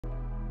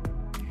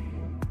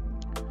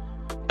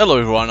Hello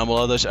everyone, I'm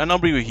Oladesh and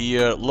I'm Ryu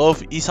here.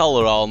 Love is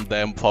all around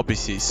them for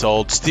PC.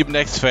 So Steam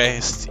Next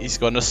Fest is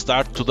gonna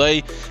start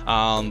today,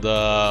 and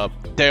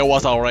there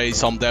was already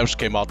some devs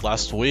came out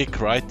last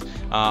week, right?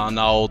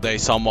 Now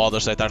there's some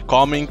others that are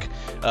coming.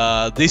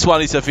 This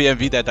one is a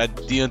VMV that I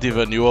didn't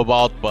even knew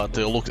about, but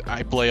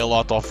I play a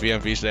lot of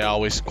VMVs, they're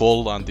always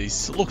cool, and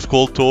this looks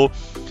cool too.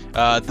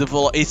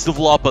 It's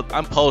developed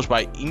and published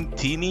by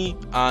Intini,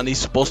 and it's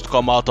supposed to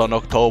come out on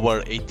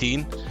October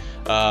 18.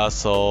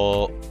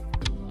 So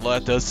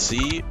let us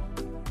see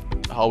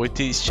how it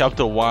is.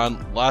 Chapter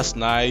 1. Last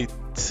night,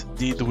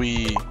 did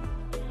we...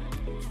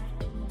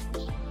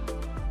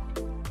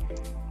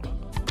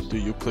 Do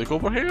you click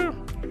over here?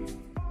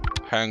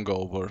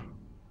 Hangover.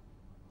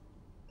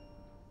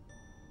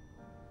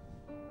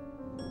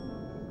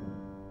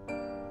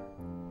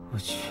 Oh,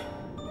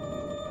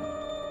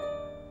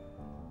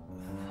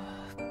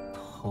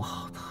 头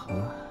好疼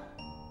啊，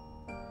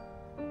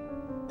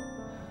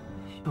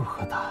又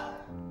喝大了。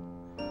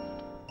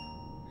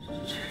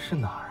 这是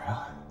哪儿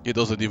啊 He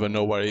doesn't even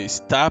know where it is.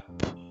 Tap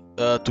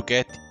to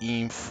get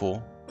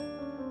info.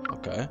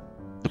 Okay.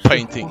 The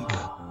painting.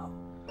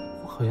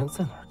 我好像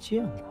在哪儿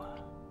见过。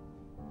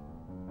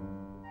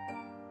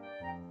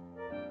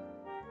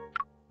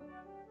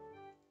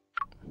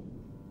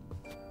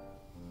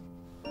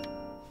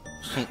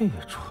这也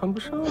穿不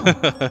上。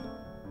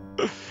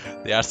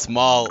They are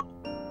small.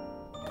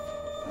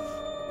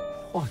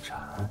 画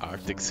展。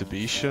Art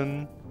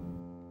exhibition.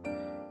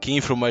 Key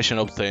information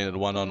obtained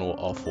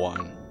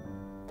 1/1.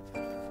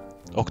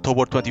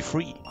 October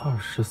 23.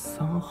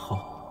 23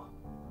号，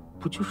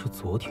不就是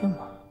昨天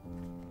吗？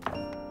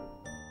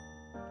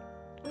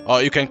 Oh,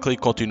 you can click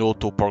continue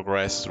to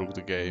progress through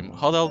the game.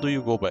 How the hell do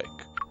you go back?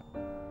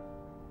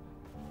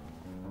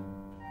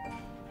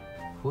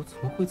 我怎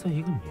么会在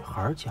一个女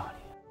孩家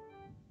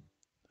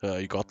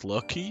里？ You got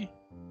lucky?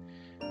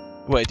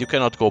 Wait, you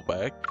cannot go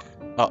back?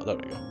 Oh, there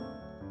we go.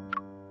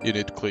 You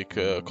need to click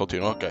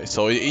continue. Okay,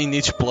 so in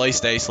each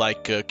place there is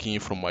like key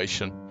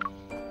information.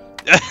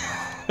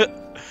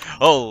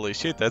 Holy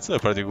shit, that's a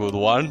pretty good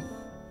one.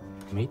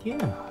 没电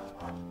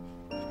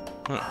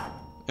啊。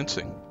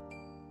Interesting.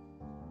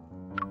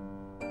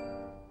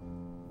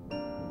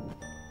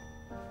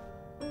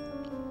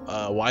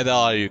 Why the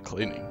hell are you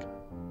cleaning?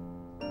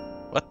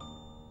 What?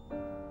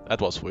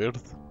 That was weird.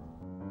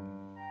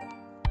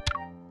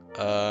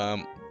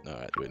 Alright,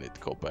 we need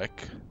to go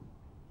back.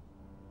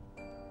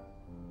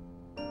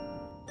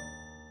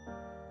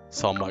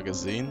 Some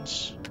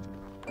magazines.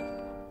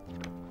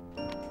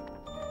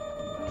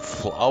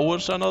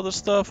 Flowers and other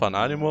stuff, and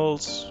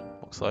animals,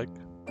 looks like.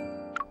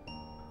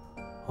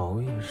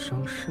 熬夜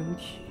伤身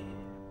体，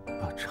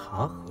把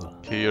茶喝了。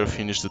 Here,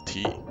 finish the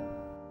tea.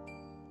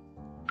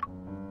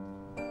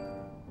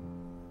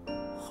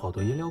 好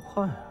多颜料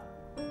块啊！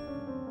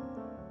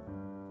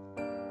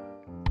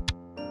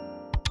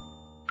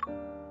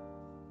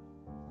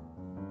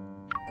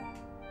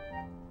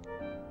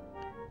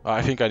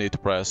 I think I need to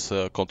press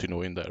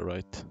continue in there,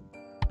 right?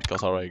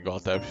 Because I already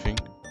got everything.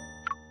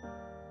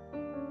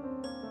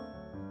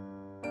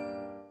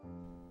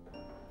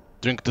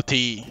 Drink the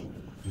tea.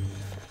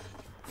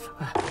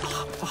 哎，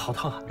好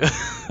烫啊！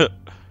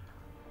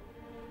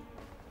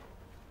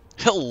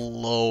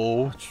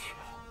 Hello. 我去！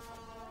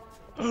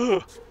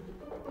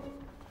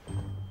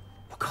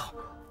我靠！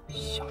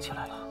想起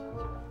来了。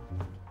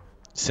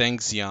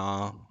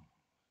 Sengxian.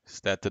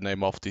 Is that the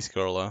name of this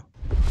girl? Huh?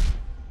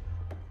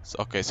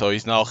 Okay, so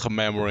he's now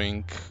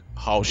remembering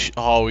how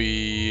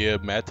he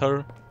met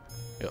her.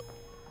 Yep.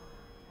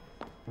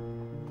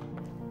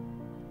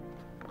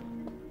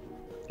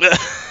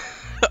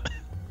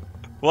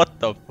 What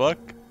the fuck?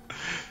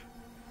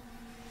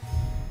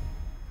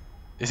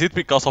 Is it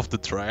because of the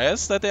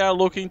dress that they are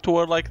looking to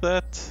her like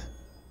that?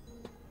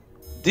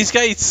 This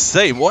guy is the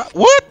same. What?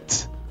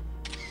 What?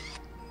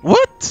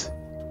 What?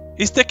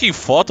 He's taking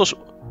photos.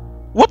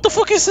 What the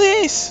fuck is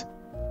this?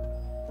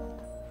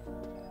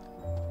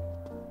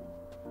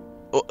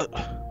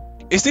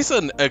 Is this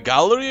a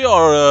gallery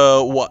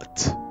or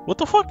what? What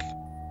the fuck?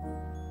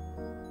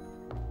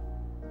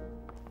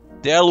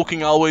 They are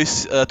looking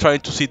always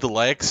trying to see the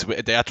legs.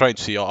 They are trying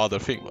to see other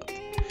thing, but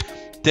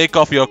take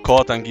off your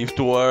coat and give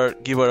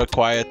her a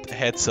quiet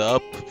heads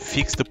up.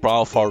 Fix the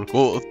problem for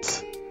good.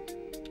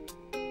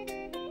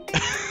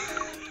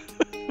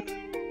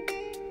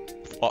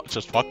 Oh,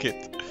 just fuck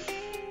it.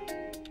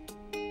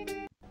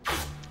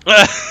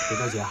 裴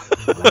小姐，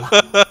我来了。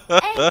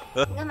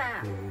哎，你干嘛？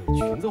你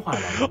裙子坏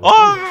了，我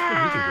帮你彻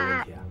底解决问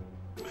题啊。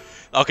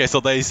Okay, so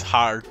there is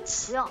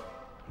hearts. 不用。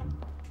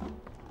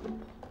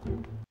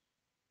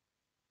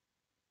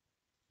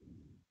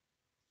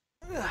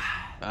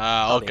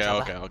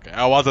Okay.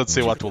 I wanted to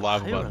see what to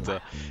laugh,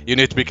 but you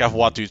need to be careful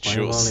what you 欢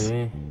迎光 choose.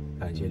 临，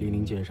感谢莅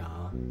临鉴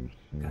赏，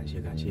感谢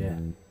感谢。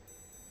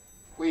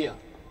辉呀，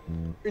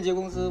日结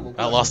公司我。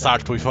I lost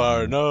start with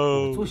her.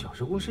 做 No. 小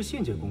时工是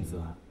现结工资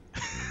啊。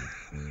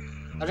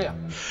那这样，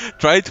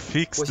 Try to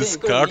fix the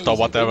skirt or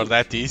whatever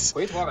that is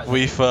with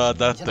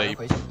that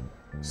tape.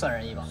 算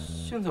人意吧。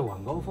现在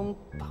晚高峰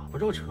打不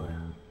着车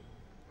呀。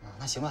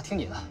那行吧，听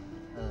你的。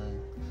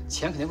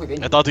钱肯定会给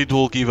你 I。thought it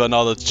will give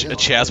another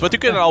chance, but you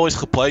can always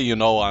replay, you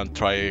know, and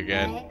try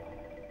again. 哎，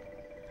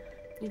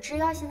你知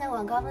道现在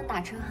晚高峰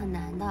打车很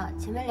难的，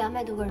前面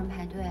200多个人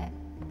排队。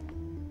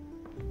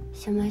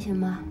行吧，行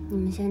吧，你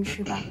们先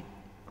吃吧。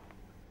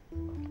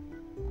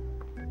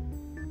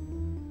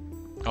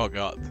Oh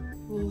god.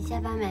 你下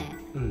班没？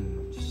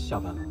下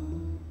班了。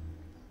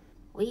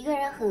我一个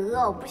人很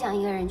饿，我不想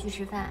一个人去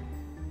吃饭。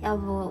要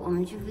不我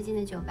们去附近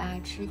的酒吧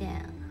吃点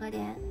喝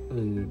点？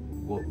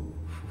我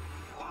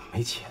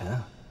没钱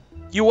啊。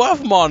You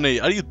have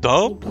money? Are you 你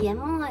dumb? 别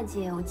磨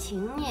叽，我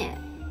请你。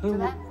走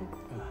吧。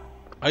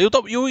Are you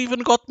dumb? You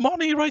even got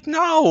money right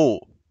now?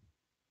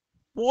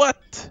 What?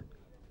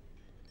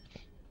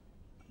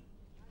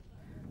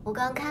 我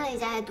刚看了一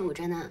下，还堵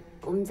着呢。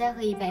我们再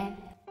喝一杯。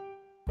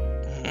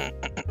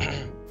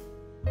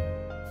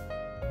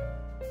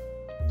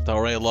I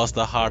already lost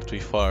the heart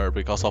with her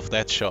because of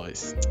that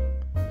choice.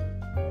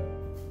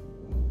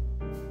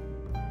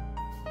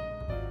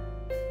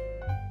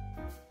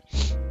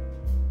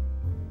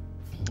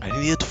 I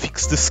need to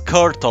fix the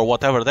skirt or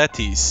whatever that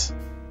is.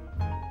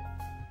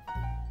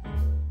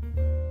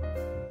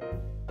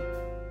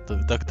 The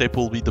duct tape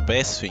will be the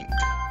best thing.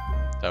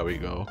 There we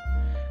go.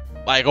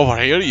 Like over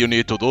here you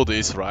need to do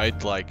this,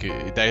 right? Like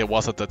that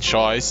wasn't a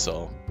choice,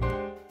 so...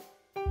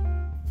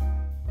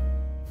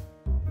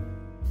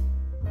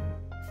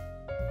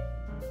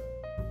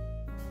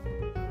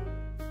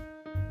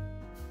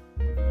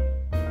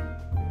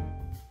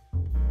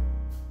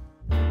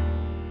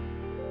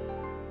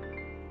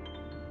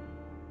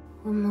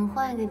我们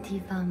换个地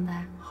方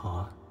吧。好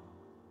啊。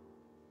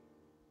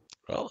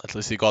 Well, at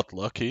least he got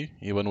lucky,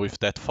 even with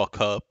that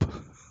fuck up.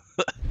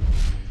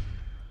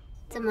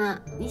 怎么，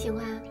你喜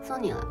欢？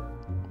送你了。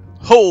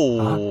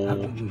 Oh!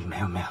 没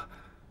有没有。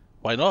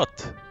 Why not?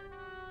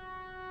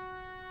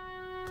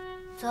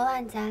 昨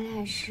晚咱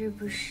俩是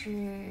不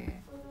是？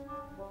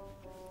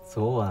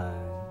昨晚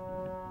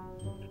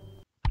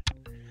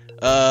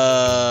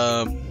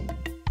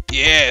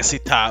Yes,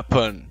 it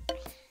happened.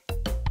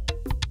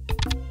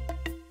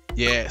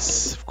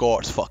 Yes, of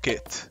course, fuck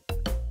it.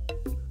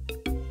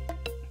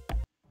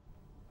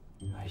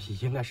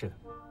 应该是的，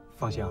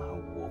放心啊，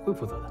我会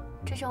负责的。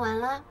这就完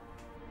了？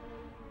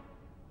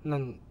那，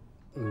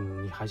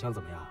你还想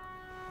怎么样？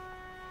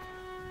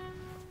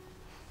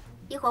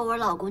一会儿我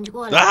老公就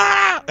过来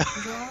，Ah! 你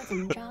说我怎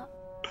么着？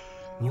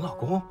你老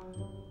公？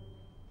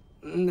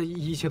那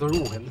一切都是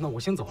误会，那我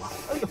先走了。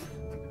哎呦，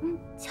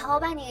瞧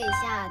把你给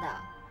吓的，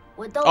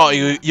我逗 Oh, 你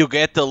you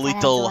get a little 咱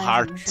俩昨晚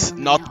heart, 什么事都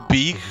没有。 not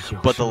big, 有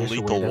but 事 a 没事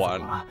我 little 也得走 one.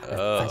 了啊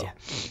再见。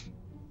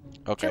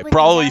 Okay, 这不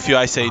probably 你 if you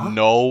I say 啊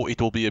no,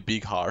 it will be a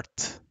big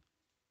heart.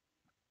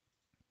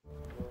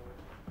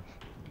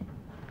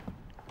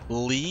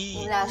 Lee 你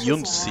们俩睡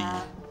Yun 醒 Si.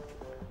 了？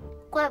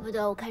怪不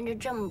得我看着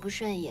这么不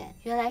顺眼，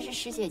原来是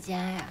师姐家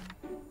呀。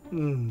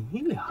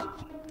你俩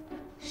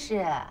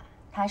是，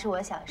她是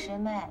我小师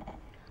妹，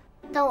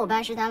但我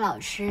爸是他老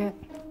师，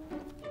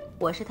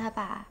我是他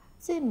爸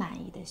最满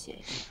意的学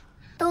生。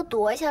都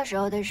多小时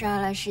候的事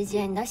儿了，师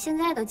姐，你到现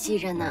在都记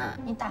着呢。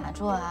你打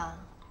住啊，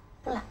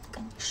我懒得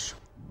跟你说。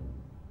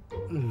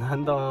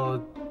难道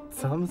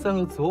咱们三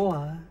个昨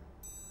晚？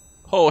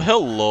 Oh,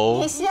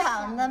 hello. 你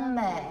想得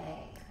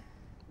美，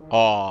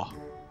 Oh,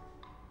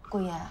 顾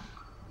言，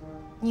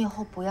你以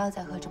后不要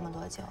再喝这么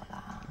多酒了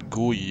啊！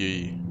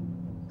 Guyi.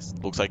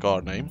 Looks like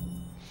our name.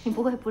 你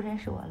不会不认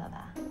识我了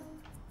吧？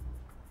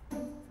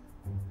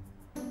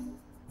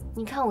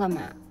你看我干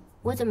嘛？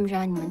我怎么知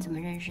道你们怎么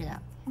认识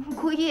的？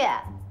顾言，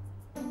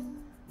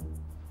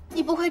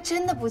你不会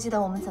真的不记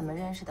得我们怎么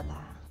认识的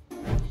吧？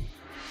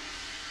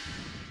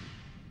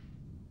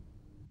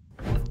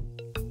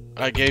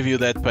 I gave you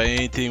that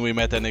painting we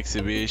met at an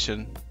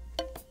exhibition.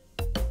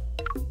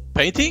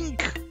 Painting?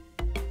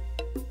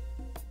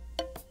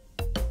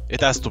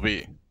 It has to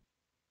be.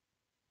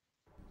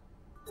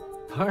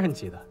 当然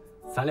记得，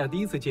咱俩第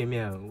一次见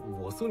面，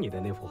我送你的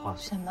那幅画。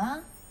什么？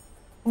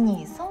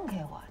你送给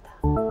我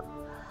的？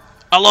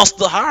 I lost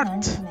the 男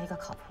人 heart. 真没个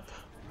靠谱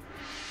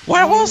的。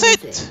 Where was 哎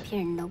嘴 it?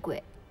 骗人的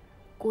鬼！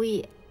故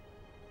意，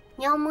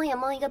你要蒙也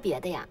蒙一个别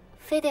的呀，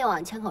非得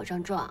往枪口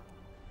上撞。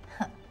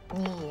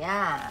你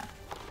呀，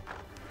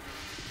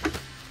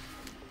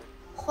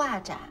画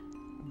展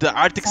The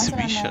art 想起来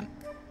没 exhibition.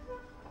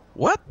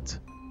 What?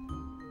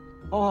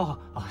 哦，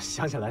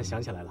想起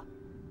来了。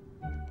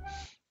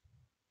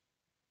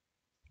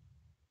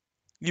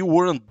 You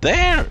weren't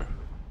there.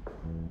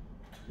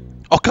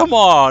 Oh, come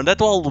on. That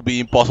will be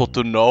impossible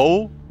to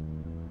know.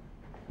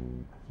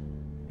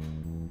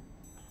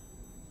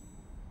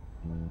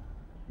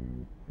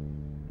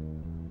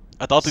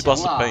 I thought it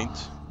was 行 a 了 paint.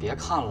 别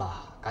看了，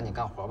赶紧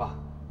干活吧。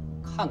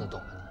看得懂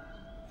啊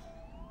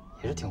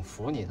你，也是挺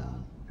服你的，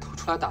都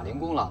出来打零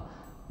工了，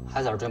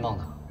还在这追梦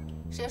呢。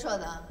谁说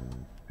的？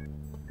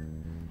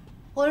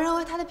我认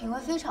为他的品味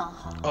非常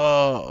好，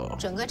 Oh.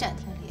 整个展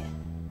厅里，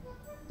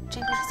这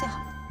个是最好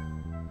的。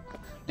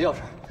李老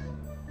师，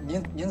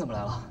您怎么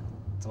来了？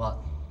怎么，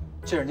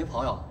这是您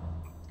朋友？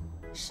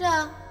是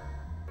啊，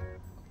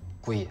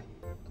故意，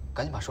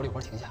赶紧把手里活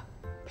停下，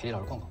陪李老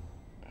师逛逛。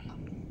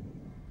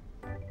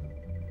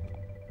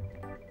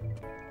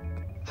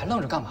还愣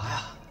着干嘛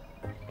呀？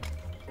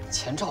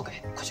钱照给，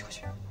快去快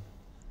去，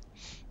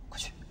快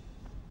去。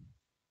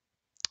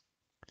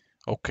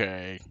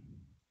 Okay.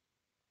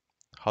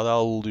 How the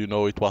hell do you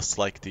know it was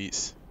like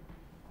this?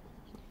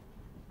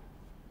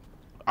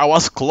 I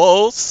was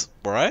close,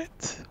 right?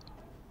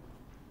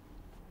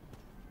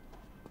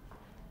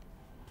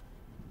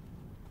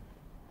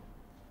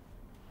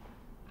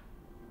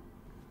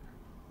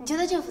 你觉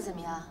得这幅怎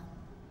么样？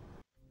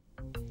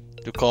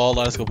 The color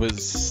landscape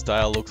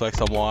style looks like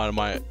something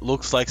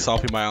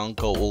my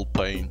uncle will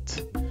paint.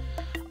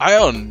 I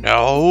don't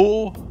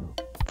know.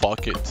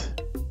 Fuck it.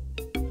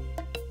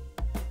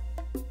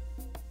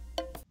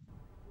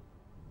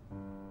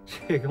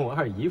 这跟我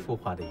二姨夫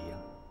画的一样。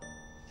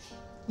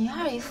你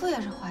二姨夫也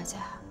是画家？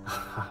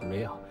哈，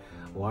没有，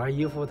我二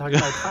姨夫他是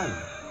卖炭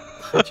的，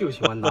他就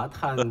喜欢拿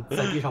炭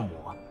在地上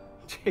抹。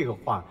这个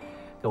画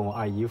跟我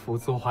二姨夫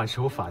作画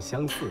手法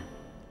相似。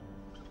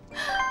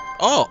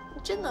 Oh,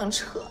 真能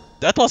扯。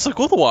 that was a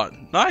good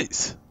one.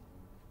 Nice.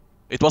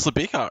 It was a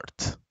big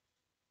art.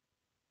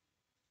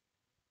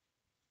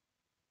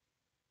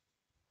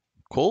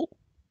 Cool.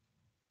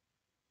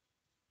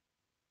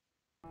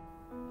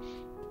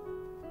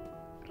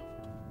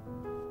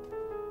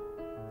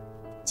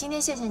 今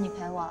天谢谢你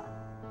陪我，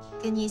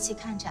跟你一起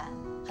看展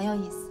很有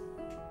意思。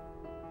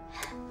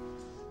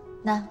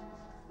那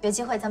有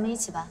机会咱们一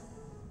起吧。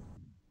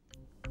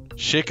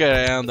 Shake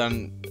her hand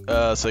and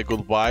say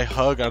goodbye.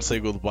 Hug and say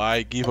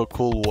goodbye. Give a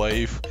cool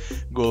wave.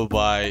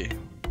 Goodbye.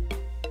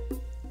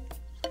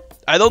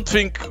 I don't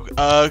think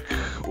hug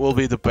will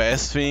be the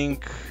best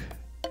thing.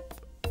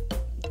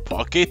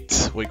 Fuck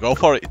it. We go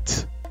for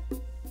it.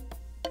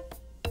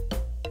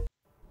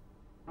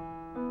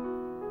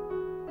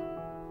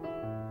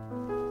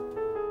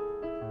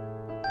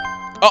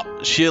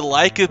 Oh, she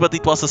liked it, but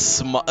it was a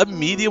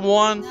medium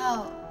one.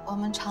 那我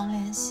们常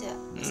联系，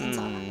先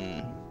走了。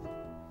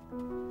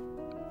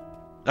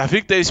 I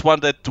think there is one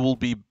that will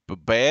be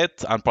bad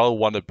and probably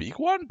one a big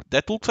one.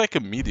 That looks like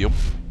a medium.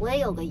 我也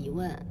有个疑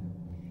问，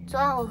昨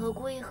晚我和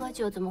顾意喝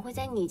酒，怎么会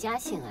在你家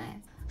醒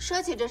来？说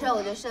起这事儿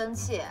我就生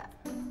气。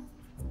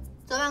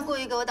昨晚故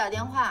意给我打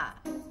电话，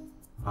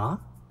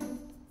啊？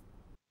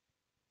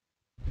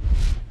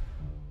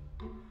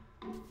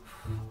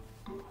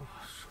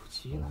手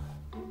机呢？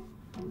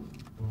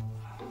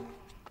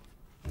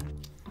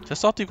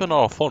 That's not even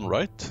our phone,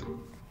 right?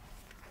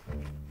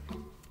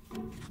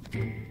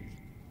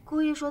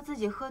 故意说自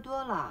己喝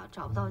多了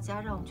找不到家，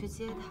让我去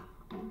接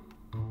他。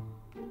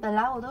本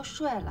来我都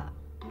睡了，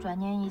转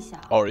念一想，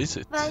 Or is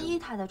it? 万一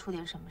他再出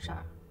点什么事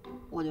儿，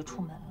我就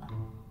出门了。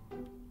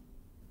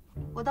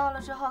我到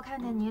了之后看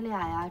见你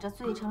俩呀，这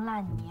醉成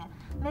烂泥，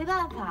没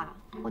办法，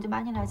我就把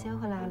你俩接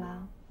回来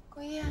了。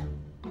顾意，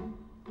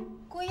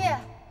顾意。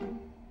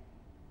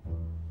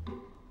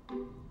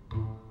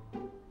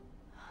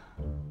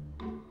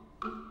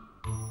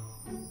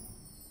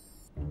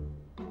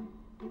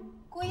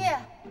 顾意，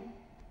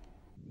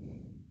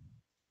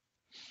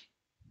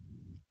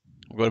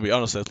 I'm gonna be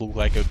honest, that looked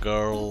like a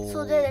girl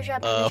宿醉的事儿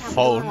办得差不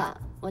多 phone. 了，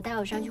我带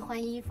我上去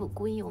换衣服。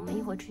顾意，我们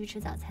一会儿出去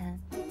吃早餐。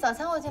早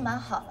餐我已经买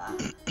好了，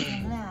你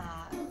们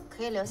俩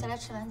可以留下来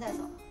吃完再走。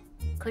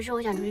可是我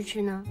想出去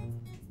吃呢。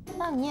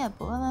那你也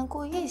不问问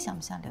顾意想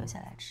不想留下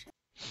来吃？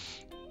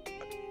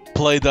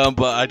 Play dumb,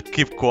 but I'd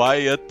keep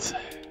quiet.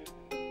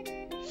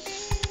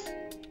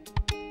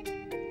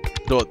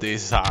 Dude,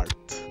 this is hard.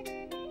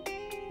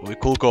 We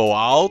could go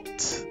out,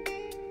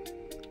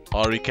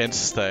 or we can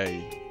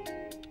stay.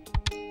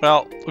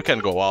 Well, we can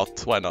go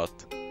out. Why not?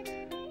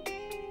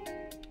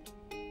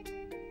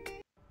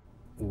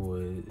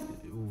 我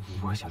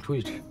想出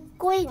去吃。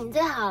顾意，你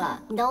最好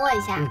了，你等我一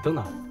下。你等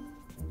等，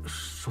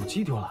手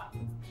机丢了。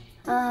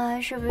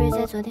是不是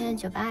在昨天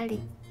的酒吧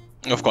里？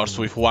 Of course,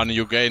 with one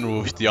you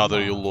gain, with the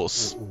other you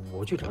lose.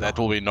 我去找找。 That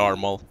will be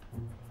normal.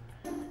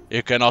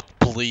 You cannot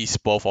please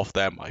both of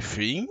them, I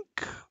think. "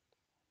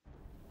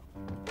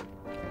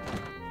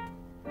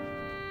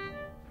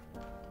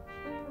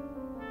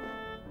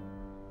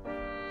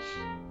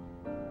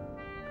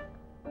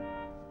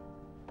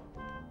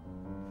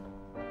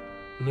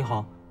你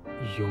好，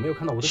有没有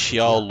看到我的手机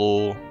啊？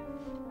 Xiaolu.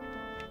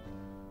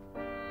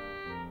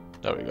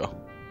 There we go.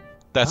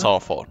 That's our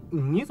phone.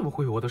 你怎么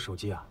会有我的手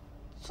机啊？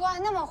 昨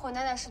晚那么混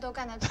蛋的事都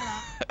干得出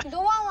来，你都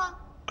忘了？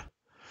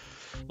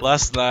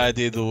 Last night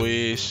did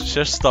we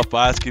just stop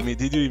asking me,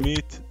 did we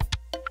meet?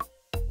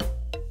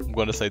 I'm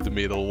gonna say the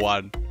middle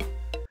one.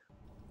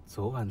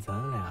 昨晚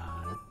咱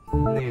俩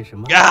那什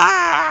么？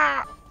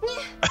 Ah!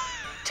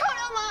 臭流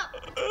氓！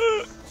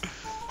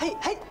嘿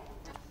嘿，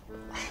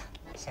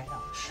先生，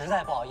实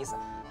在不好意思，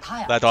他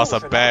呀 That was a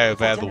就是 bad,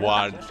 做 bad 兼职大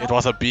one. 学生 It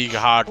was a big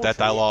heart 不 that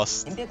至 I 于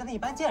lost. 您别跟他一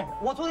般见识，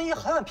我昨天也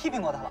狠狠批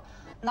评过他了，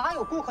哪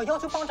有顾客要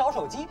求帮找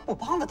手机不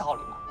帮的道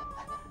理嘛？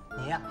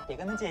您呀，别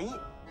跟他介意。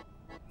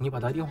你把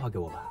他电话给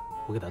我吧，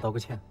我给他道个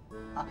歉。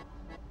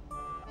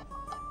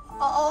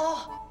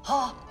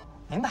好，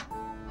明白，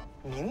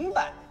明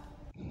白。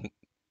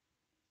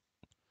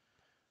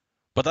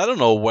 But I don't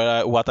know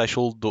what I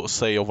should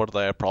say over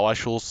there. Probably I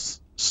should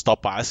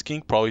stop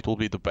asking. Probably it will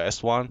be the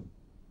best one.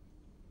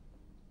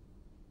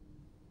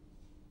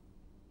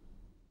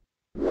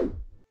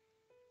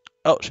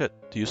 Oh shit,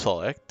 do you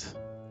select?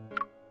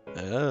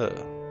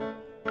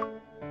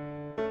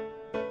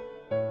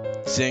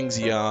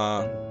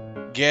 Zhengxian.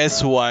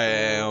 Guess who I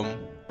am?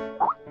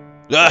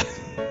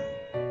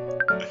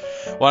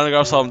 Wanna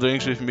grab some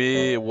drinks with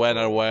me? When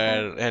or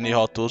where? Any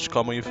hot touch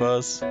coming with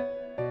us?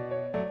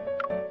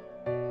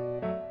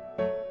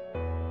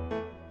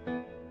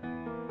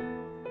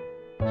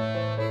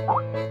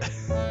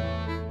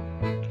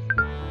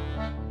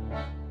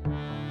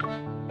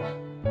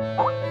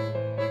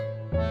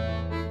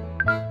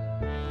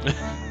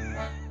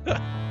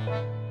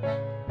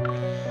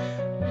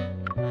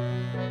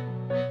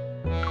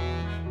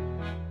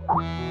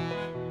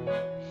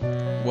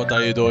 What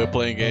are you doing?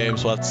 Playing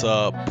games? What's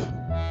up?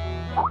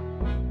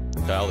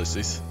 The hell is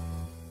this?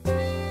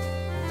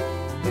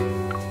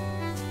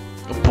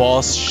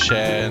 Boss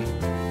Shen.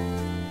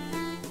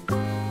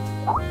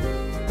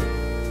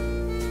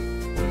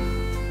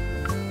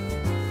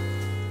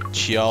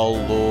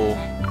 Qiao Lu.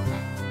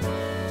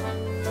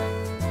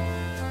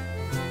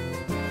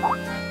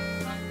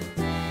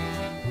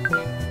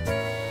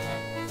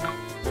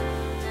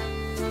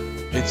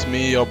 It's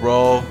me, yo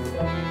bro.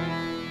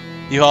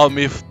 You helped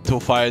me to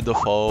find the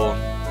phone.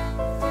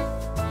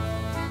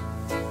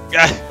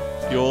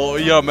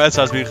 Your match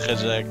has been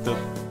rejected.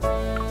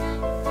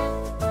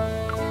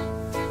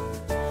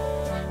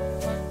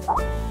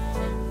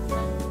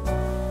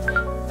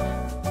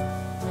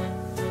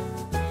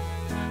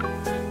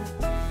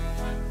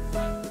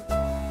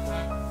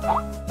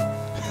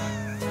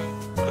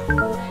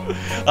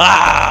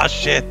 Ah,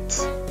 shit.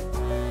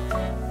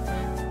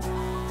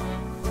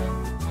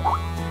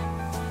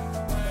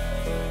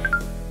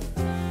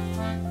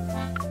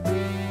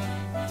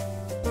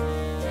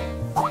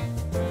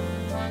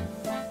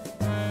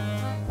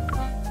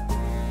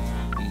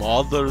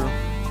 Mother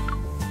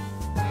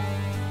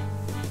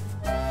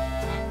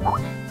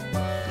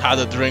had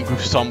a drink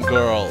with some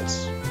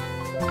girls.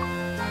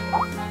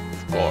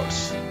 Of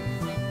course.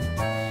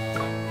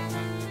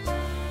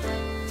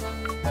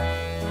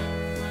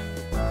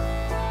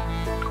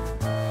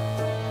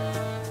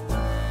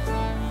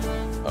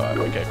 Alright,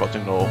 okay,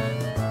 continue.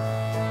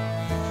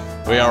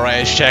 We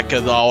already checked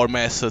our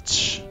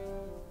message.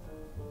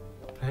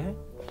 哎，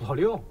老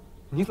六，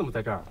你怎么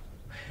在这儿？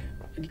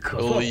你可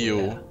算回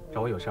来了。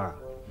找我有事儿啊？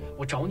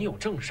我找你有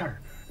正事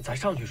儿，咱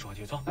上去说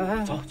去，走，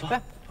走走。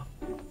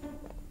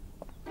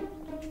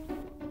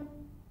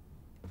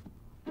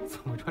怎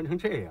么穿成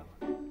这样？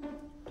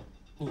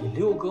你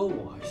六哥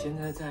我现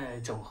在在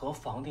整合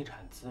房地产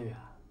资源，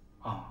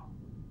啊，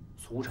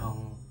俗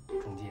称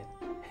中介。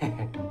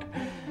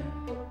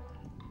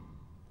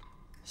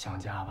想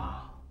家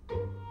吧？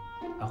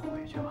那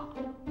回去吧。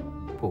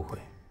不回。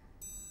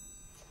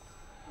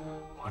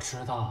我知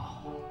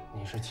道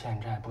你是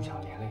欠债不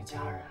想连累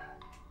家人，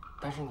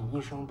但是你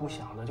一声不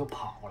响的就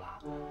跑了，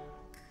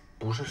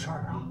不是事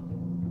儿啊。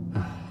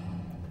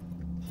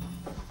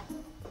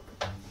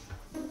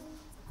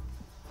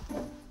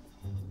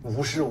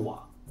不是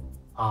我，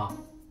啊，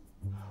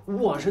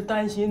我是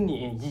担心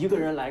你一个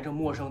人来这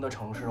陌生的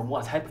城市，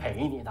我才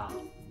陪你的。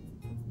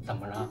怎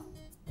么着？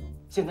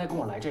现在跟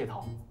我来这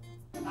套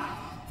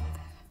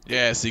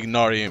？Yes,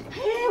 ignore him.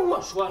 哎，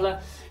我说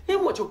了，哎，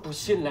我就不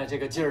信了这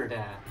个劲儿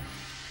的。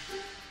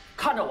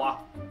看着我，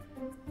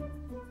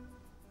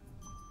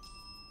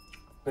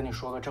跟你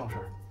说个正事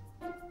儿，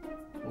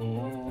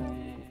你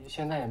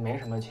现在也没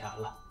什么钱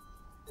了，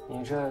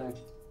你这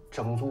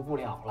整租不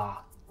了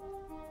了。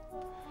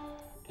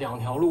两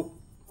条路，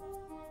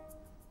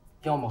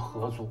要么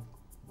合租，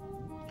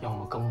要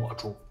么跟我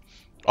住。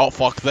Oh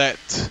fuck that!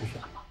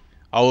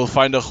 I will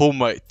find a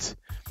roommate.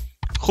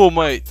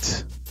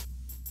 Roommate.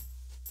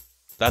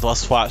 That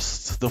was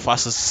fast. The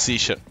fastest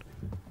decision.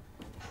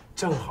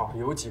 正好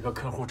有几个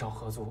客户找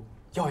合租，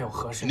要有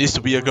合适。Needs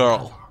to be a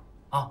girl.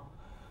 啊，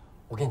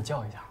我给你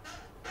叫一下。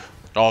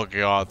Oh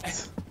god.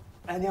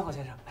 哎，你好，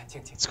先生，来，请。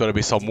It's gonna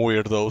be some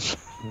weirdos.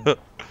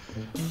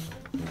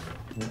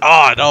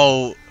 Ah,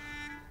 no.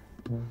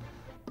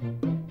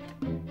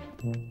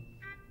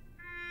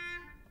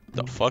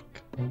 The fuck?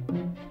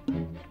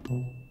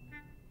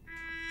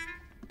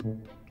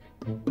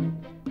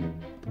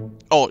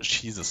 Oh,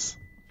 Jesus.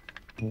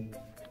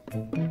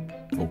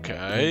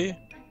 Okay.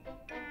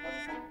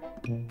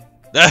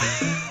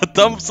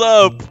 Thumbs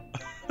up!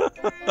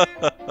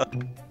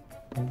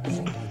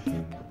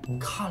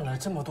 看了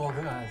这么多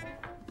个，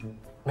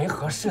没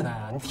合适的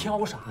呀，你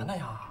挑啥呢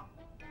呀？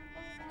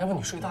要不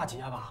你睡大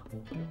街吧？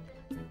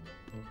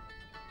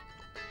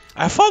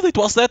 I thought it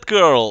was that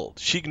girl.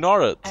 She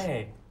ignored it.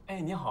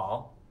 哎，你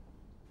好。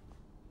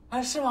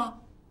哎，是吗？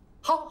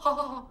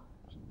好。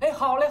哎，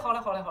好嘞。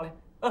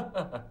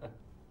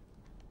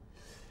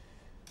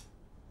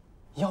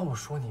要不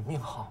说你命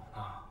好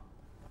呢，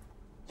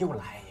又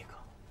来一个。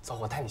走，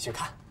我带你去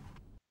看。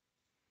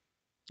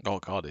Oh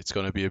god, it's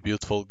gonna be a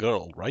beautiful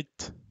girl, right?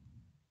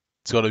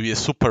 It's gonna be a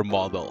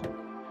supermodel.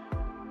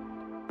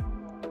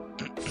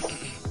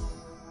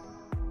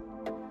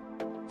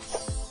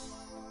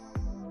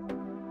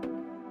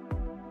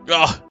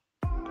 Ah,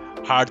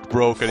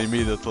 heartbroken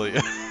immediately.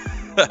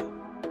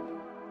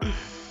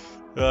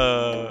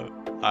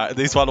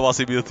 This one was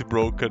immediately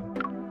broken.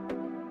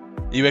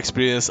 You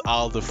experience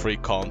all the free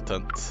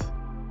content.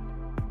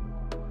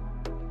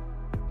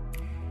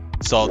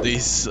 So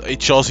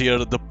it shows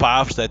here the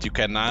paths that you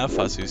can have,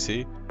 as you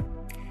see.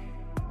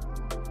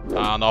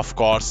 And of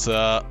course,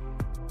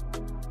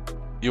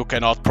 you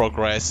cannot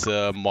progress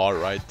more,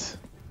 right?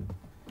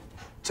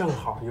 正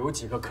好有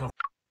几个客户。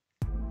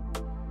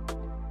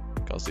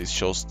 Because it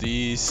shows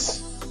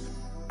these.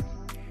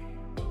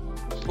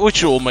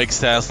 Which will make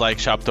sense, like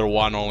chapter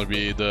 1 only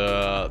be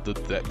the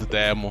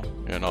demo,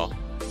 you know.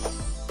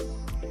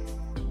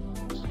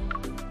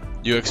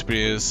 You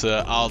experience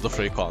all the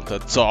free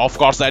content. So of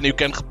course then you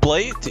can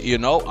play it, you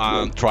know,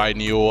 and try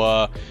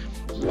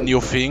new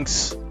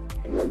things.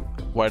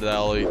 Where the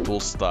hell it will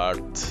start?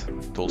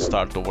 It will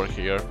start over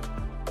here.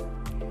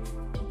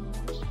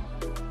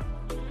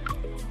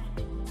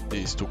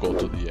 These to go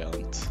to the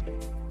end.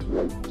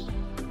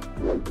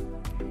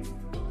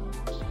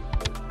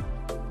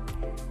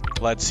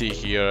 Let's see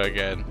here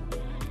again.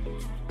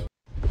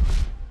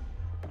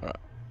 Alright.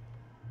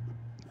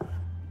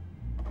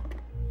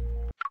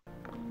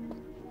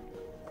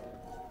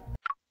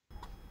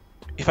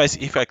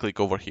 If I click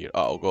over here,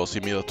 I'll go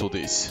similar to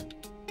this.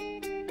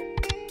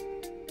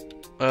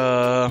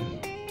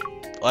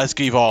 Let's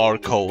give our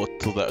code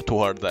to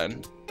her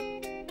then.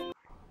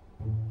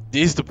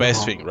 This is the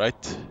best thing,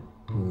 right?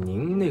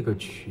 您那个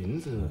裙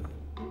子，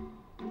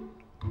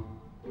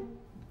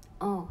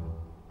哦，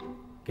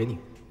给你。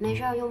没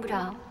事儿，用不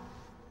着。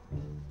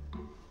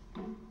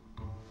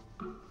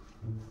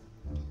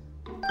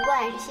不过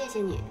还是谢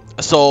谢你。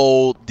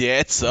So the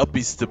heads up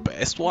is the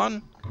best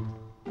one?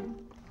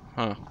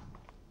 Huh.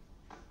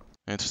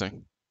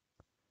 Interesting.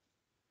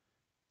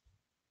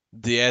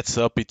 The heads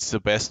up it's the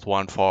best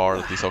one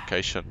for this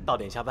occasion. 到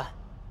点下班，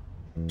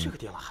这个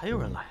点了还有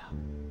人来啊！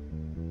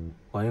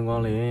欢迎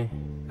光临，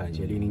感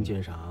谢莅临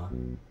鉴赏，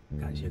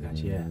感谢感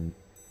谢。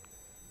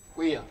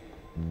辉呀，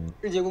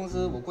日结工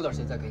资我估点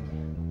谁再给你。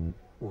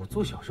我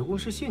做小时工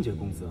是现结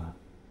工资啊。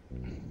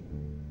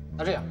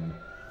那这样，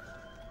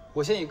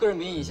我先以个人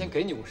名义先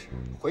给你50，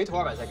回头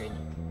200再给你，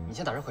你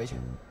先打车回去，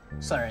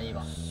算人意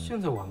吧。现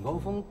在晚高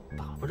峰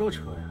打不着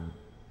车呀。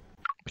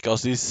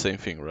Because it's the same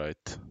thing, right?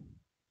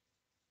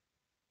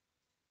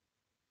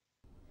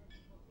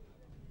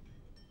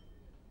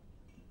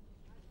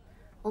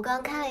 我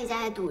刚看了一下，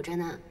还堵着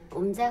呢。我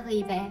们再喝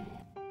一杯。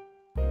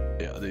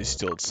Yeah, this is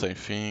still the same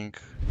thing.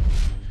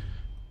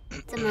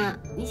 怎么，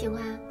你喜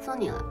欢？送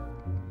你了。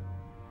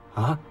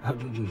啊？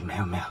没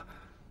有没有。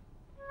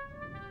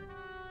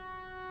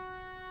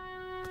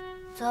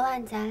昨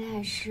晚咱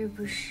俩是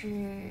不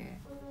是？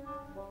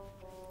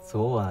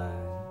昨晚。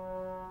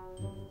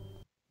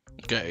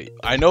Okay,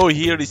 I know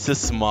here is a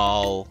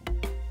small.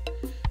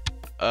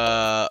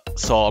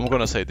 So I'm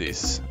gonna say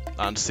this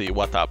and see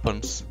what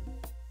happens.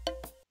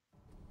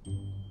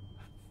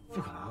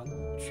 不可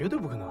能，绝对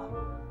不可能！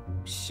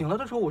醒来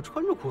的时候我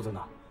穿着裤子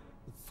呢，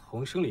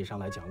从生理上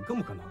来讲更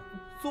不可能。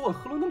昨晚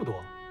喝了那么多。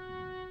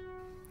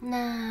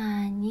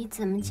那你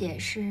怎么解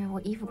释我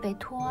衣服被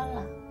脱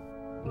了？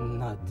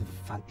那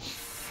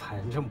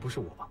反正不是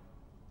我吧？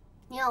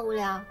你好无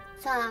聊，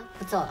算了，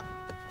我走了。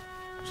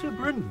这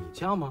不是你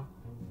家吗？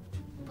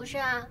不是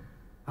啊。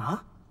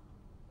啊？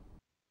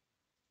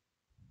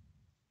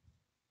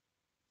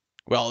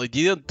 Well, it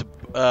didn't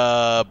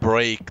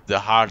break the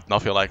heart,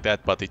 nothing like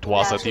that, but it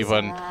wasn't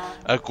even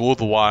a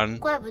good one.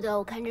 怪不得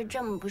我看着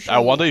这么不顺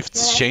I 眼。 wonder if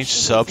change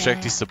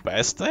subject is the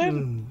best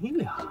then? 你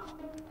俩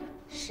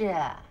是，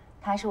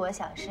她是我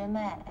小师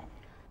妹，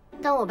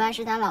但我爸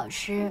是他老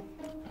师，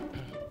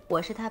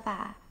我是他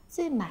爸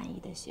最满意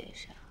的学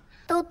生。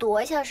都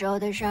多小时候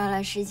的事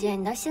了，师姐，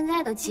你到现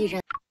在都记着。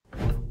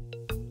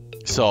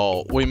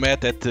So we met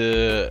at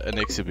an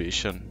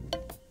exhibition.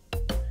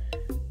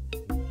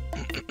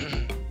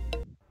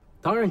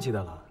 当然记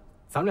得了，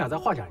咱们俩在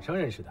画展上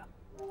认识的。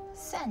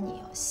算你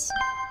有戏。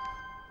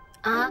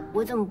啊，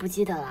我怎么不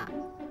记得了？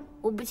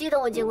我不记得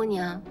我见过你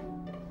啊。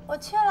我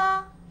去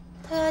了，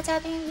特邀嘉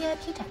宾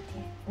VIP 展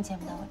厅，你见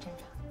不到我正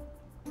常。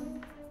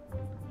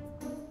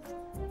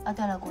啊，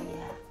对了，顾爷，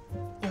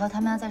以后他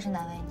们要再是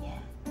难为你，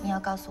你要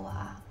告诉我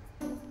啊。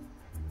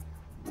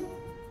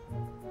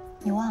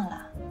你忘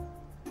了，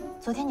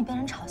昨天你被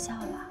人嘲笑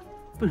了。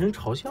被人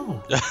嘲笑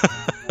了？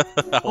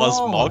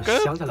 Was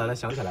Morgan? 想起来了，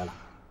想起来了。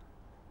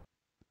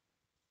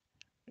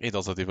 He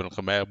doesn't even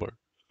remember.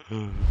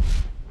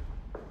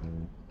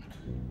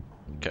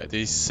 Okay,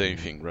 this is same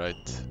thing,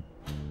 right?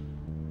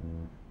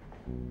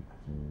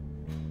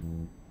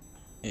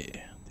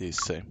 Yeah, this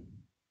is same.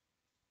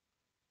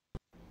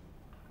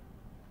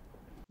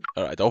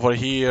 Alright, over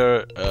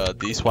here,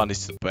 this one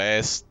is the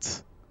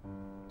best.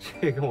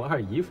 这跟我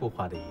二姨夫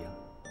画的一样。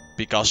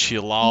 Because she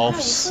你二姨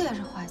loves... 夫也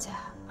是画家。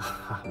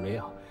没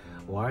有，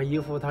我二姨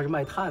夫他是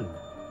卖炭的，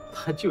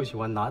他就喜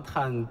欢拿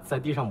炭在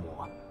地上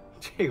抹。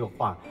这个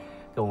画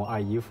跟我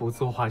二姨夫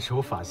作画手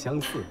法相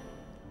似。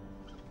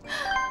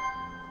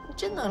你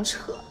真能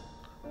扯。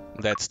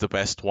 That's the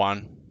best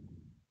one.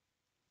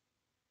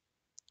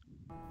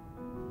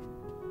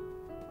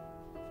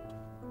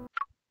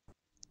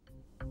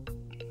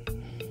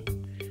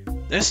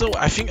 So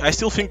I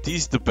still think this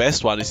is the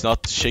best one. It's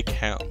not shake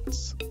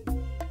hands.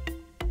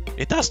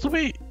 It has to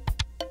be.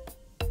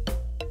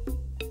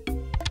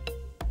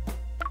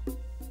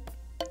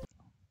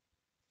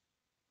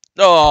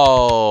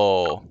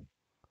 Oh,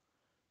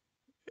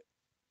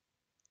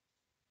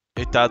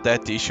 it had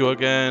that issue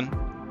again.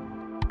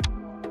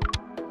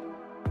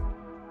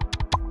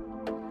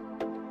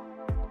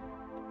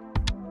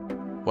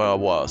 Where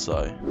was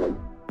I?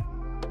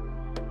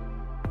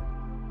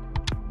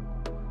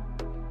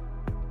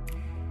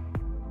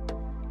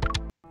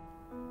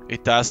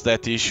 It has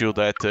that issue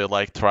that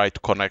like try to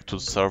connect to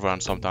the server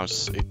and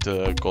sometimes it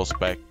goes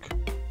back.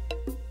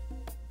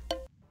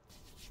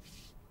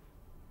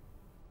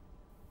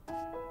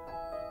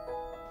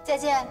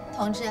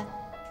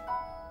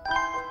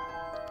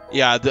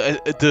 Yeah,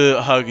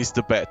 the hug is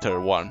the better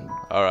one.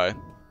 All right.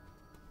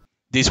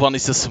 This one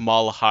is a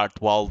small heart,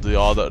 while the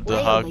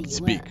hug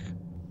is big.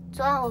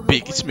 昨晚我和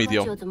Big 顾 is 一喝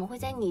medium. 酒，怎么会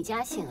在你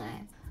家醒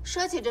来？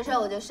说起这事儿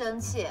我就生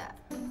气。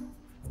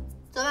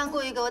昨晚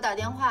故意给我打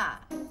电话。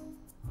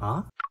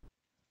啊？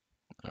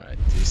 Alright,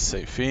 this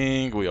same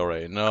thing, we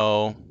already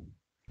know.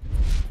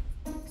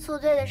 宿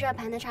醉的事儿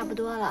盘得差不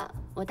多了，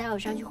我待会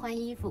上去换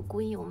衣服，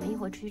故意我们一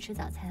会儿出去吃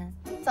早餐。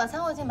早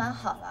餐我已经买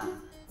好了，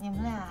你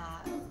们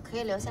俩可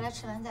以留下来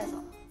吃完再走。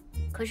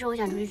可是我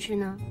想出去吃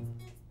呢。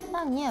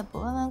那你也不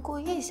问问顾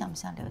意想不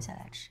想留下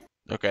来吃？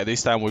 Okay,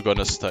 this time we're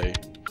gonna stay.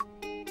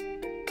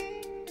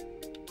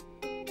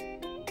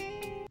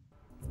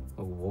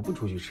 我不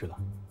出去吃了。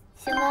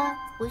行吧，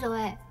无所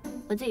谓，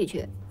我自己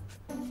去。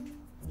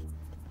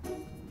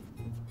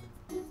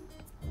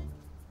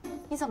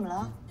你怎么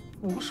了？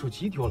我手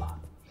机丢了。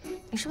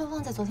你是不是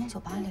忘在昨天酒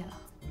吧里了？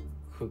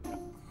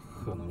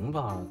可能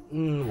吧。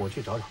我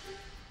去找找。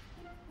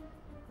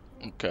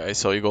 Okay,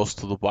 so he goes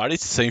to the bar.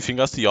 It's the same thing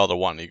as the other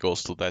one. He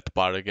goes to that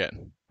bar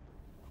again.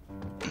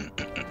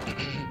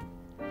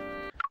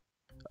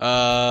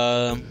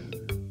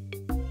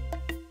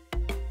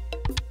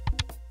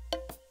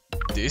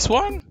 This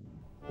one?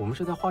 我们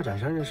是在画展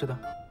上认识的。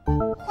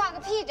画个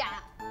屁展！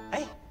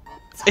哎，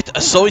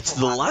 So it's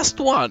the last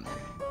one.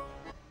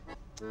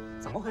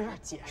 怎么回事？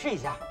解释一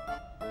下。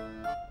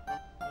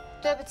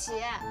对不起，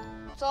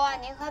昨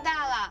晚您喝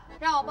大了，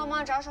让我帮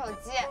忙找手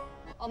机，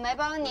我没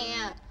帮您，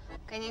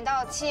给您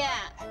道歉。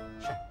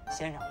是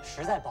先生，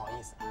实在不好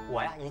意思，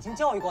我呀已经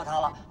教育过他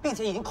了，并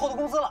且已经扣他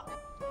工资了。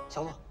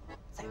小左，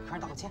再给客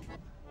人道个歉。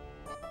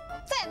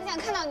再也不想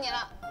看到你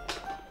了。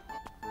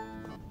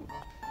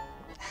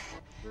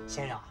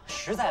先生，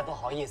实在不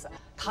好意思，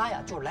他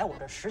呀就是来我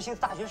这实习的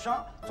大学生，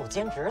做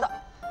兼职的，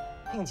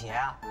并且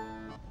啊，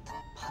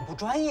他很不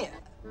专业，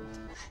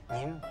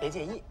您别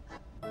介意。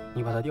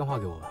你把他电话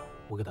给我吧，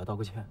我给他道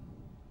个歉。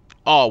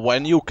Oh,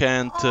 when you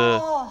can't.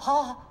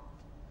 好，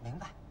明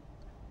白，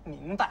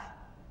明白。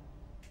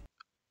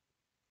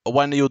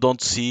 When you don't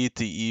see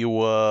it,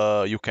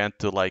 you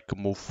can't like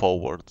move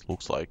forward.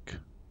 Looks like.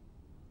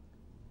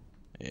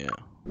 Yeah.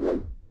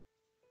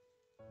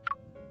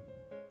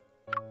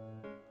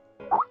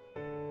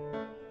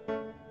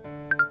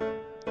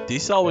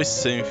 This is always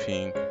the same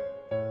thing.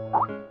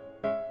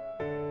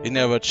 It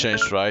never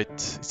changed, right?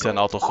 It's an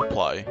auto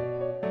supply.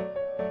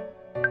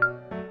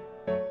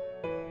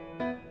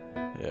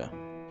 Yeah.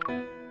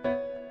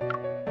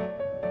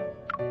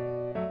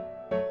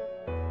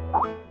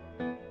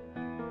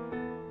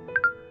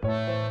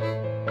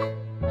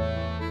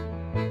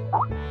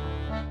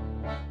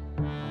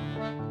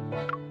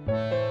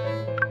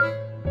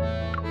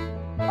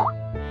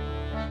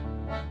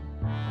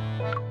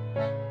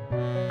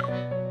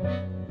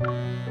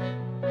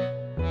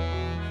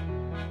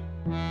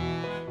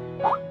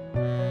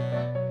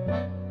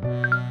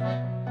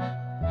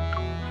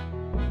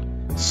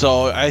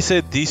 So I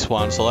said this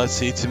one, so let's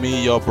see, it's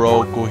me, your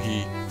bro,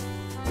 Kuhi.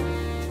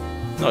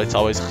 No, it's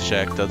always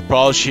rejected.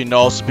 Probably she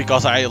knows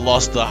because I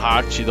lost the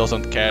heart, she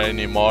doesn't care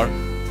anymore.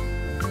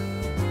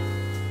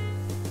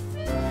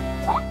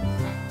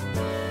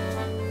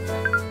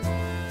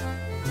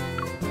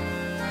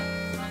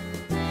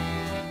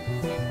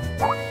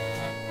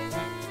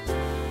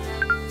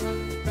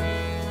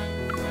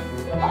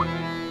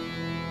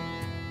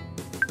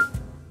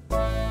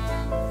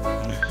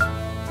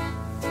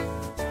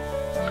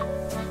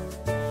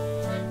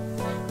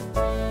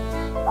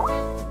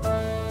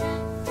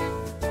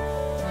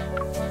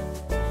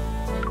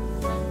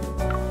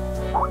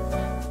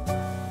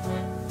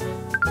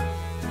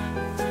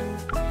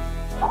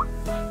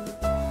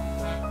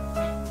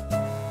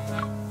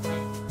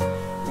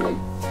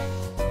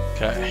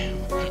 Okay.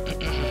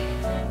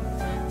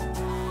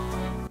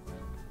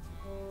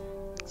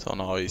 So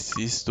now it's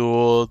this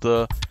dude.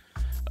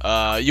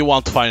 You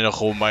want to find a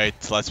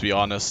roommate, let's be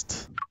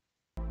honest.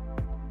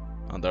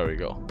 And there we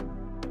go.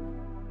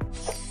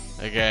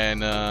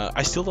 Again,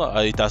 I still don't,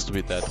 it has to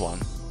be that one.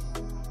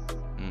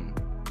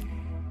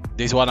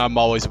 This one I'm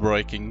always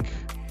breaking.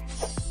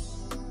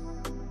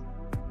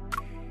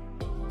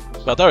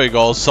 But there we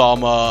go,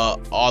 some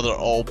other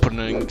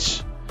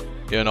openings,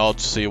 you know, to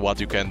see what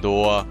you can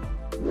do.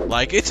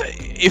 Like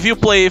if you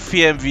play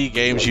FMV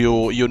games,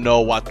 you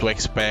know what to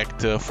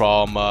expect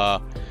from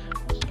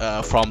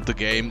the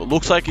game.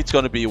 Looks like it's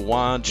gonna be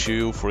 1,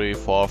 2, 3,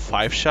 4,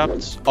 5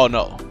 chapters. Oh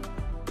no,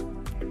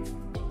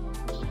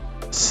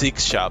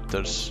 6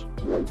 chapters.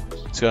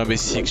 It's gonna be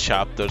 6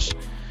 chapters.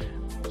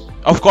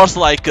 Of course,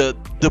 like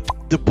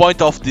the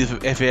point of the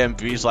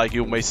FMV is, like,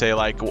 you may say,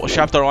 like,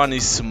 chapter 1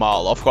 is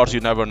small. Of course, you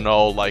never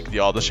know, like,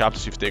 the other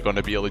chapters, if they're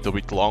gonna be a little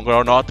bit longer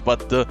or not.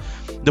 But the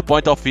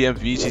point of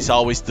FMVs is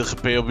always the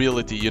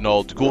replayability, you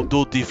know, to go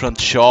do different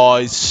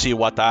choices, see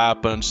what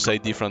happens, say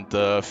different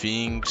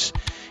things,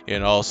 you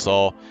know.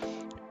 So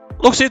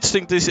looks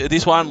interesting.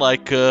 This one,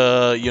 like,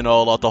 you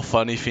know, a lot of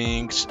funny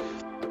things.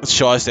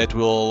 Choice that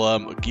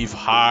will give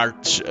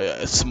hearts,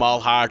 small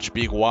hearts,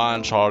 big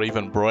ones, or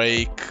even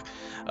break.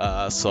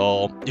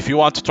 So if you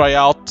want to try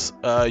out,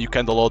 you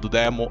can download the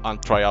demo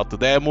and try out the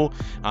demo,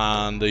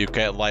 and you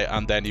can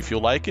and then if you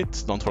like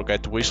it, don't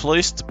forget to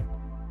wishlist.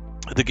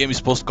 The game is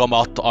supposed to come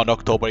out on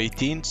October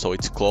 18, so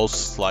it's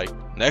close, like,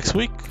 next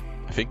week.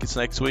 I think it's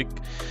next week.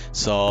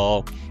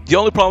 So the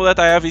only problem that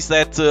I have is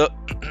that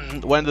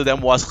when the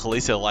demo was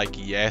released, like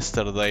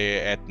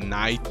yesterday at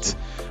night,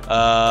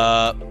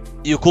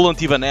 you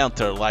couldn't even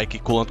enter, like,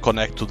 you couldn't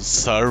connect to the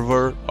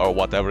server or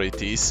whatever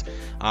it is.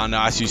 And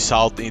as you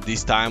saw in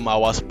this time, I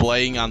was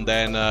playing, and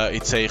then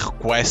it's a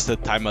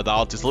requested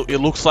timeout. It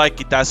looks like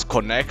it has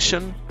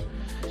connection.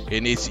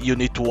 You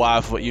need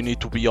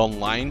to be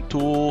online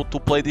to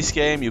play this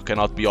game. You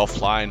cannot be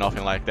offline,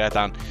 nothing like that.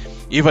 And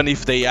even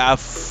if they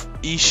have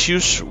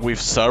issues with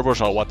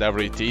servers or whatever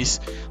it is,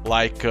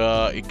 like,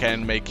 it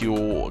can make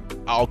you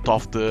out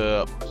of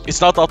the, it's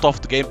not out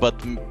of the game,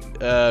 but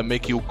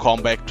make you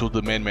come back to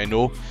the main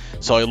menu.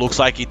 So it looks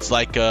like it's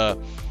like a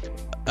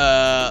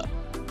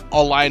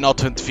online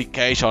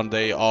authentication.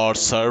 They are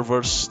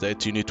servers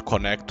that you need to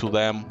connect to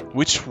them,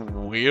 which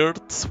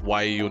weird.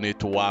 Why you need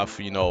to have,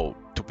 you know,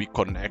 to be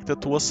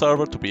connected to a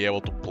server to be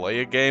able to play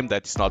a game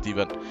that is not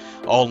even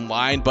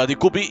online. But it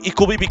could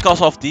be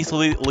because of this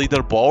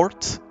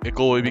leaderboard. It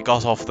could be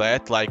because of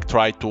that, like,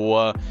 try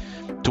to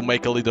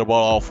make a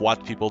leaderboard of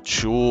what people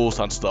choose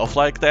and stuff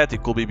like that.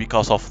 It could be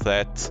because of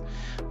that.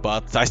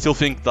 But I still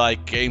think,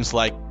 like, games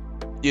like,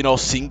 you know,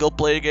 single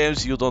player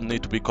games, you don't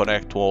need to be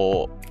connected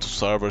to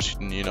servers,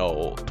 you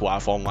know, to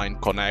have online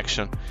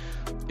connection.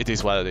 It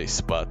is what it is.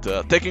 But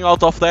taking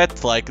out of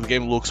that, like, the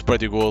game looks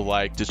pretty good,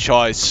 like the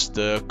choice,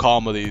 the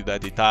comedy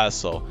that it has.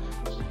 So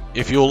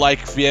if you like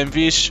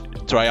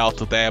FMVs, try out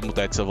the demo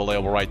that's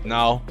available right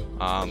now,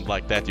 and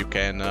like that you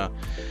can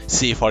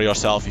see for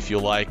yourself if you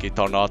like it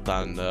or not.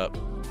 And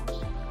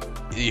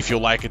if you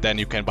like it, then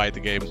you can buy the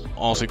game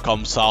once it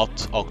comes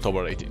out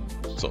October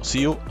 18. So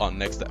see you on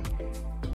next time.